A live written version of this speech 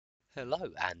Hello,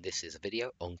 and this is a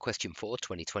video on question 4,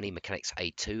 2020 Mechanics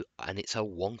A2, and it's a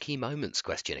wonky moments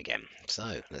question again.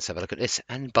 So let's have a look at this,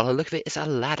 and by the look of it, it's a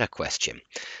ladder question.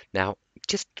 Now,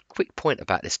 just a quick point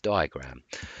about this diagram.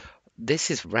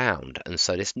 This is round, and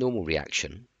so this normal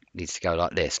reaction needs to go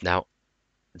like this. Now,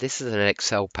 this is an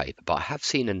Excel paper, but I have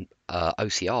seen an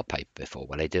OCR paper before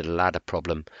where they did a ladder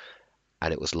problem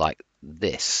and it was like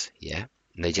this, yeah?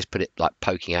 And they just put it like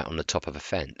poking out on the top of a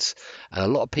fence. And a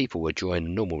lot of people were drawing a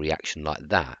normal reaction like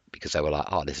that because they were like,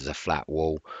 oh, this is a flat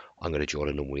wall. I'm going to draw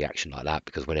a normal reaction like that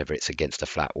because whenever it's against a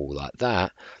flat wall like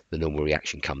that, the normal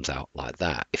reaction comes out like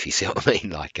that, if you see what I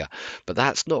mean. But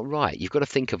that's not right. You've got to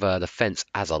think of the fence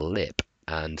as a lip.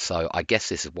 And so I guess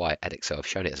this is why Edexcel have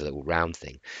shown it as a little round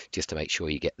thing, just to make sure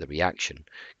you get the reaction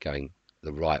going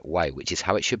the right way, which is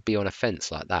how it should be on a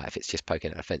fence like that. If it's just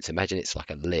poking at a fence, imagine it's like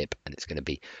a lip and it's going to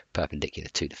be perpendicular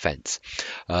to the fence.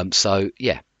 So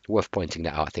yeah, worth pointing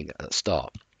that out, I think, at the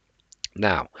start.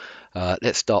 Now,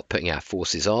 let's start putting our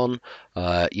forces on.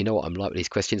 You know what I'm like with these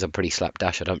questions. I'm pretty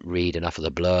slapdash. I don't read enough of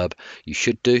the blurb. You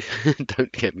should do,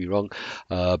 don't get me wrong.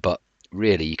 But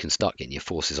really, you can start getting your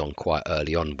forces on quite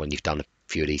early on when you've done a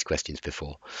few of these questions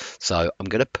before. So I'm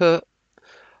going to put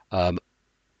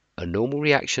a normal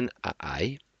reaction at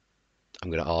A. I'm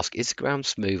going to ask, is the ground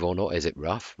smooth or not? Is it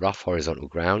rough? Rough horizontal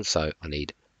ground, so I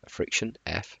need a friction,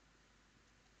 F.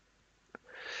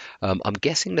 I'm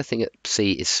guessing the thing at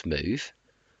C is smooth.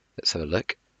 Let's have a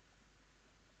look.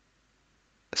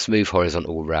 A smooth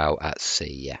horizontal rail at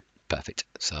C, yeah, perfect.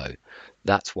 So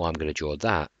that's why I'm going to draw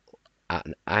that at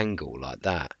an angle like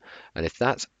that. And if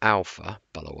that's alpha,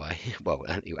 by the way, well,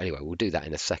 anyway, we'll do that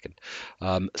in a second.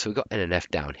 So we've got N and F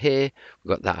down here.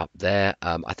 We've got that up there.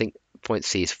 I think point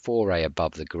C is 4A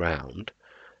above the ground.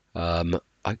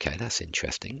 Okay, that's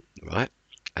interesting, right?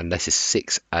 And this is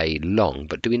 6A long,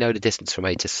 but do we know the distance from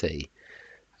A to C?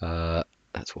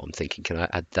 That's what I'm thinking. Can I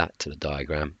add that to the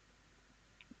diagram?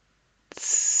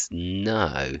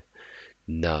 No,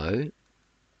 no,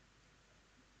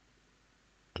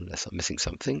 unless I'm missing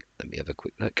something. Let me have a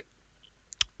quick look.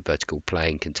 Vertical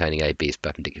plane containing AB is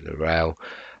perpendicular rail.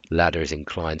 Ladder is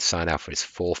inclined. Sine alpha is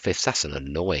 4/5. That's an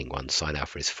annoying one. Sine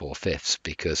alpha is 4/5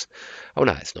 because, oh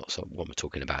no, it's not. So what we're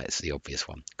talking about, it's the obvious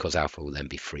one. Cos alpha will then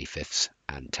be 3/5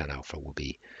 and tan alpha will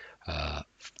be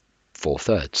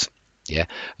 4/3. Yeah.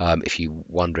 If you're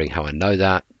wondering how I know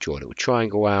that, draw a little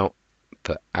triangle out,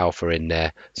 put alpha in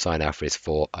there. Sine alpha is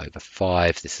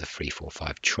 4/5. This is a 3, 4,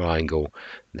 5 triangle.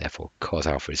 And therefore, cos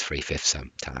alpha is 3/5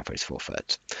 and tan alpha is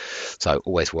 4/3. So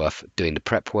always worth doing the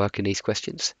prep work in these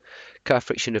questions.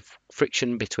 Coefficient of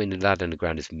friction between the ladder and the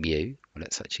ground is mu. Well,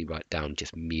 let's actually write down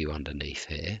just mu underneath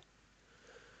here.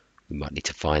 We might need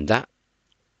to find that.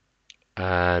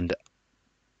 And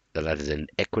the ladder's in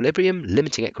equilibrium,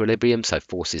 limiting equilibrium, so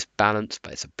force is balanced,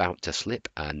 but it's about to slip,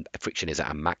 and friction is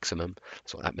at a maximum.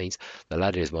 That's what that means. The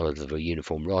ladder is modeled as a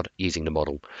uniform rod. Using the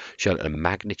model, show that the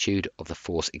magnitude of the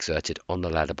force exerted on the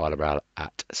ladder by the rail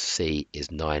at C is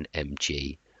 9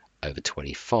 mg over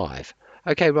 25.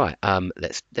 Okay, right.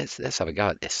 Let's have a go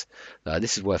at this.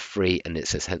 This is worth 3, and it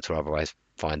says hence or otherwise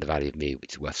find the value of mu,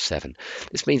 which is worth 7.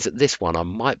 This means that this one I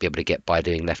might be able to get by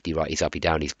doing lefty, righties, uppy,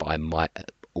 downies, but I might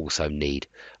also need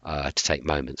to take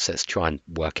moments. Let's try and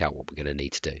work out what we're going to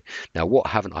need to do. Now, what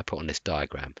haven't I put on this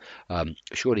diagram?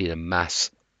 Surely the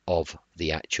mass of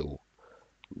the actual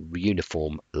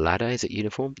uniform ladder, is it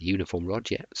uniform? Uniform rod,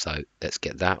 yeah. So let's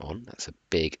get that on. That's a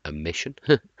big omission.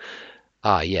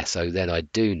 Yeah, so then I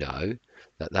do know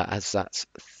that that's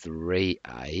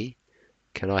 3A.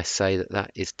 Can I say that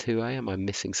that is 2A? Am I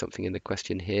missing something in the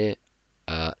question here?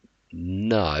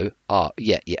 No.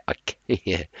 Yeah, okay,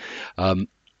 yeah.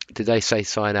 Did they say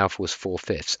sine alpha was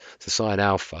 4/5? So sine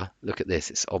alpha, look at this,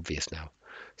 it's obvious now.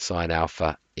 Sine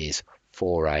alpha is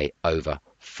 4A over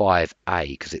 5A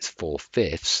because it's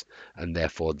 4/5, and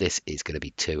therefore this is going to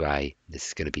be 2A, this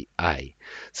is going to be A.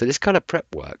 So this kind of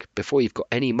prep work, before you've got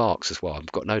any marks as well, I've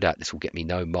got no doubt this will get me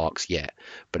no marks yet,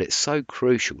 but it's so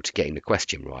crucial to getting the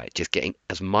question right, just getting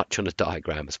as much on the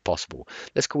diagram as possible.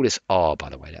 Let's call this R, by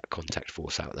the way, that contact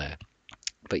force out there.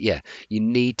 But yeah, you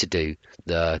need to do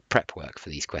the prep work for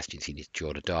these questions. You need to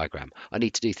draw the diagram. I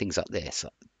need to do things like this.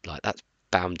 Like that's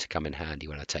bound to come in handy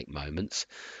when I take moments,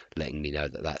 letting me know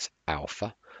that that's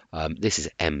alpha. This is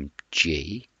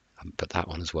mg. Put that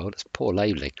one as well. That's poor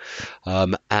labeling.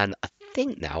 And I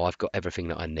think now I've got everything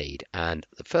that I need. And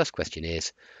the first question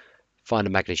is, find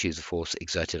the magnitude of the force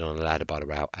exerted on a ladder by the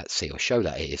rail at C, or show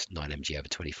that it is 9 mg over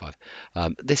 25.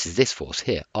 This is this force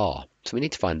here, R. So we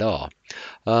need to find R.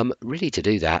 Really, to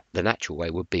do that, the natural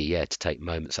way would be, yeah, to take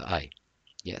moments at A.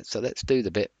 Yeah, so let's do the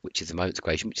bit which is the moments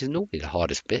equation, which is normally the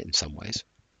hardest bit in some ways.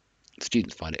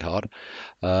 Students find it hard.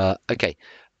 Okay,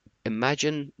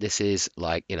 imagine this is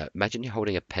like, imagine you're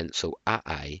holding a pencil at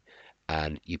A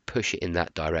and you push it in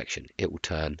that direction. It will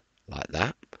turn like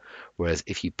that. Whereas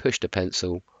if you push the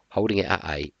pencil holding it at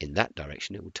A in that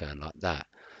direction, it will turn like that.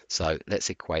 So let's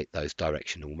equate those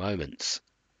directional moments.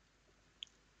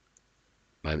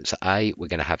 Moments at A, we're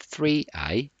going to have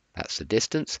 3A, that's the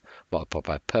distance, multiplied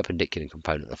by a perpendicular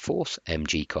component of force,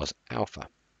 mg cos alpha.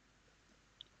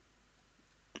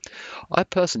 I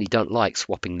personally don't like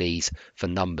swapping these for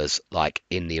numbers like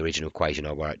in the original equation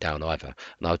I wrote down either.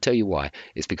 And I'll tell you why.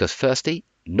 It's because firstly,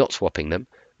 not swapping them,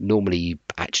 normally you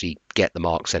actually get the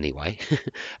marks anyway.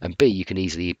 And B, you can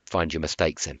easily find your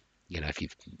mistakes in, if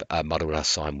you've muddled a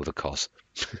sign with a cos,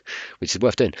 which is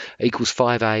worth doing. Equals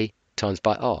 5A times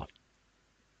by R.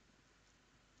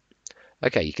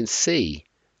 Okay, you can see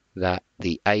that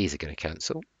the A's are going to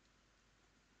cancel.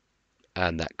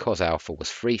 And that cos alpha was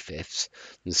 3/5,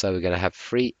 and so we're going to have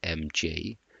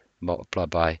 3mg multiplied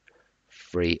by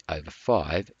 3 over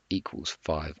 5 equals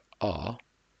 5r.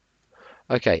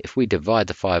 Okay, if we divide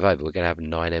the 5 over, we're going to have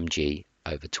 9mg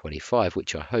over 25,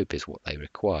 which I hope is what they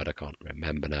required. I can't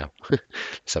remember now.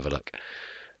 Let's have a look.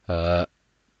 9mg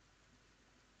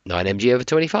over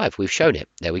 25, we've shown it.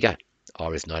 There we go.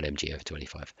 R is 9mg over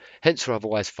 25. Hence or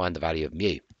otherwise find the value of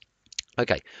mu.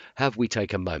 Okay, have we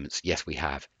taken moments? Yes, we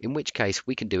have. In which case,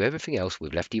 we can do everything else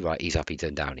with lefty, righties, uppies,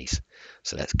 and downies.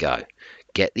 So let's go.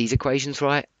 Get these equations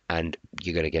right, and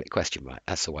you're going to get a question right.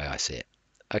 That's the way I see it.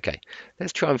 Okay,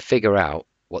 let's try and figure out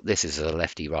what this is as a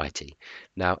lefty, righty.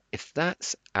 Now, if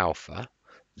that's alpha,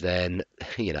 then,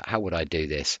 how would I do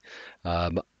this?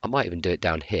 I might even do it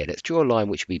down here. Let's draw a line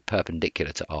which would be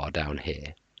perpendicular to R down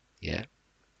here. Yeah,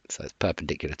 so it's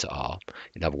perpendicular to R.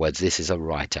 In other words, this is a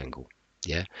right angle.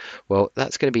 Yeah, well,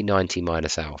 that's going to be 90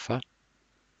 minus alpha,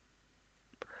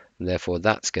 and therefore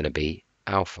that's going to be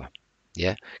alpha,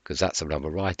 yeah, because that's another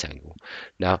right angle.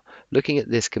 Now, looking at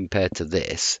this compared to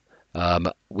this,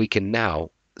 we can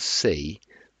now see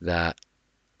that,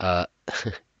 can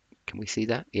we see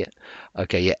that? Yeah,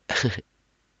 okay, yeah,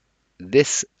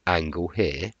 this angle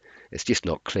here, it's just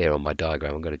not clear on my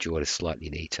diagram. I'm going to draw this slightly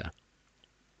neater,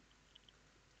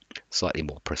 slightly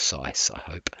more precise, I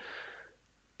hope.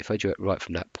 If I draw it right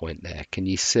from that point there, can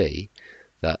you see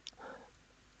that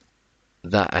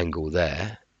that angle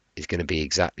there is going to be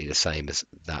exactly the same as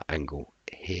that angle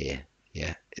here?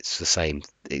 Yeah, it's the same,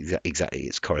 exactly,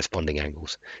 it's corresponding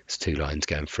angles. It's two lines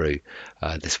going through.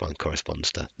 This one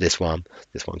corresponds to this one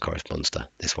corresponds to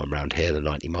this one round here, the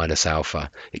 90 minus alpha,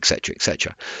 etc,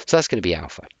 etc. So that's going to be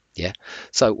alpha. Yeah,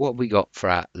 so what have we got for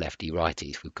our lefty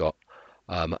righties? We've got,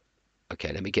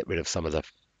 okay, let me get rid of some of the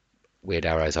weird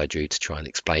arrows I drew to try and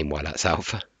explain why that's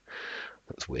alpha.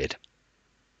 That's weird.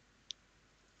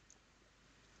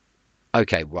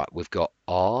 Okay, right, we've got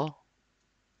R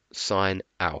sine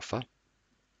alpha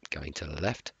going to the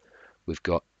left. We've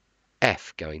got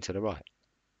F going to the right.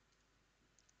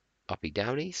 Uppy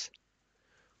downies.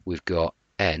 We've got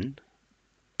N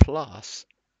plus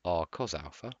R cos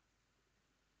alpha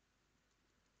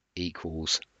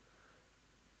equals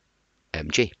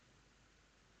mg.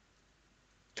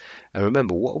 And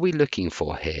remember, what are we looking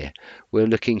for here? We're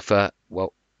looking for,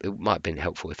 well, it might have been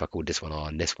helpful if I called this one R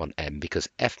and this one M, because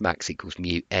F max equals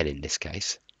mu N in this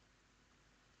case.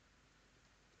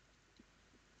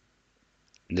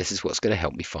 And this is what's going to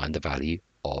help me find the value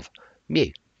of mu.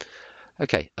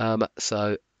 Okay,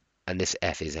 so, and this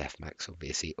F is F max,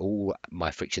 obviously. All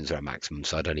my frictions are at maximum,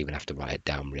 so I don't even have to write it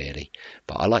down, really.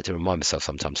 But I like to remind myself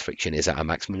sometimes friction is at a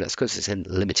maximum. That's because it's in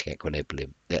limiting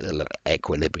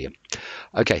equilibrium.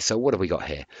 Okay, so what have we got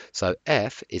here? So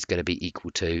F is going to be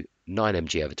equal to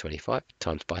 9mg over 25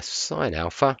 times by sine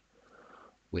alpha,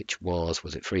 which was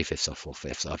it 3/5 or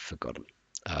 4/5? I've forgotten.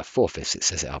 4/5, it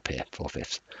says it up here,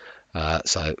 4/5.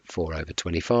 So 4 over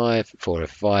 25, 4 over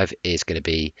 5 is going to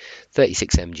be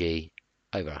 36 mg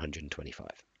over 125.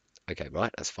 Okay,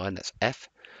 right, that's fine, that's F.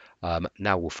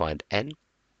 Now we'll find N.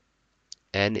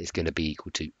 N is going to be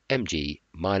equal to mg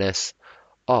minus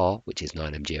R, which is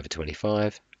 9mg over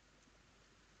 25,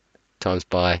 times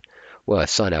by, well,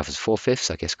 sine alpha is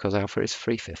 4/5, I guess cos alpha is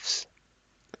 3/5.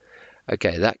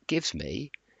 Okay, that gives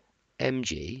me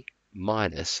mg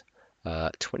minus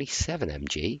 27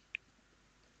 mg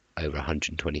over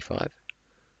 125.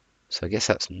 So I guess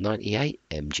that's 98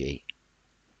 mg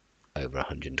over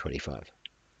 125.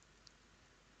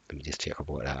 Let me just check I've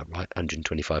worked out right.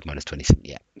 125 minus 27,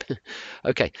 yeah.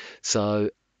 Okay, so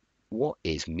what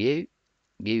is mu?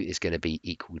 Mu is going to be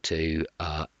equal to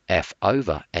F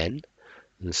over N.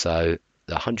 And so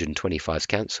the 125s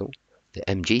cancel, the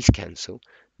mg's cancel,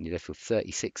 and you're left with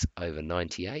 36 over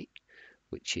 98,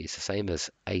 which is the same as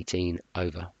 18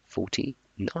 over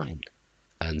 49.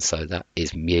 And so that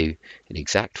is mu in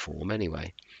exact form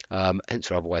anyway.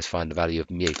 Hence, I always find the value of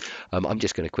mu. I'm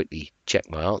just going to quickly check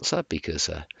my answer because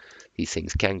these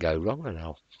things can go wrong, and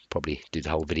I'll probably do the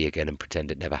whole video again and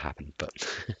pretend it never happened. But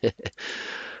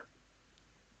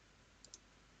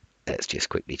let's just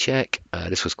quickly check.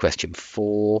 This was question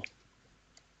 4.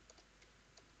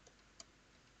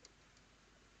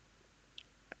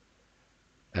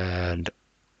 And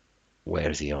where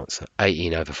is the answer?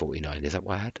 18 over 49. Is that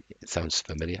what I had? It sounds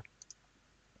familiar.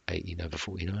 18 over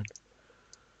 49.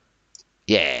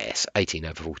 Yes, 18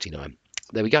 over 49.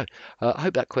 There we go. I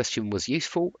hope that question was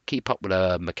useful. Keep up with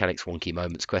Mechanics Wonky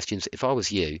Moments questions. If I was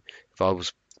you, if I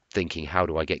was thinking, how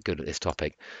do I get good at this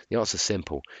topic? The answer's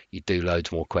simple. You do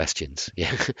loads more questions.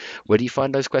 Yeah. Where do you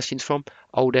find those questions from?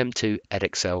 Old M2,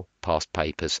 Edexcel, past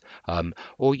papers.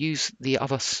 Or use the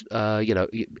other,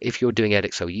 if you're doing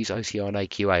Edexcel, use OCR and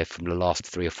AQA from the last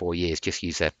 3 or 4 years. Just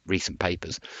use their recent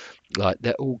papers. Like,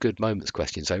 they're all good moments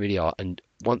questions. They really are. And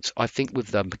once, I think with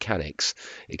the mechanics,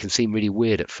 it can seem really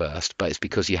weird at first, but it's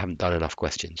because you haven't done enough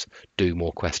questions. Do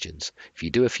more questions. If you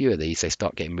do a few of these, they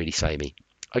start getting really samey.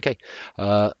 Okay.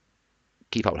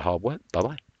 Keep up with the hard work. Bye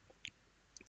bye.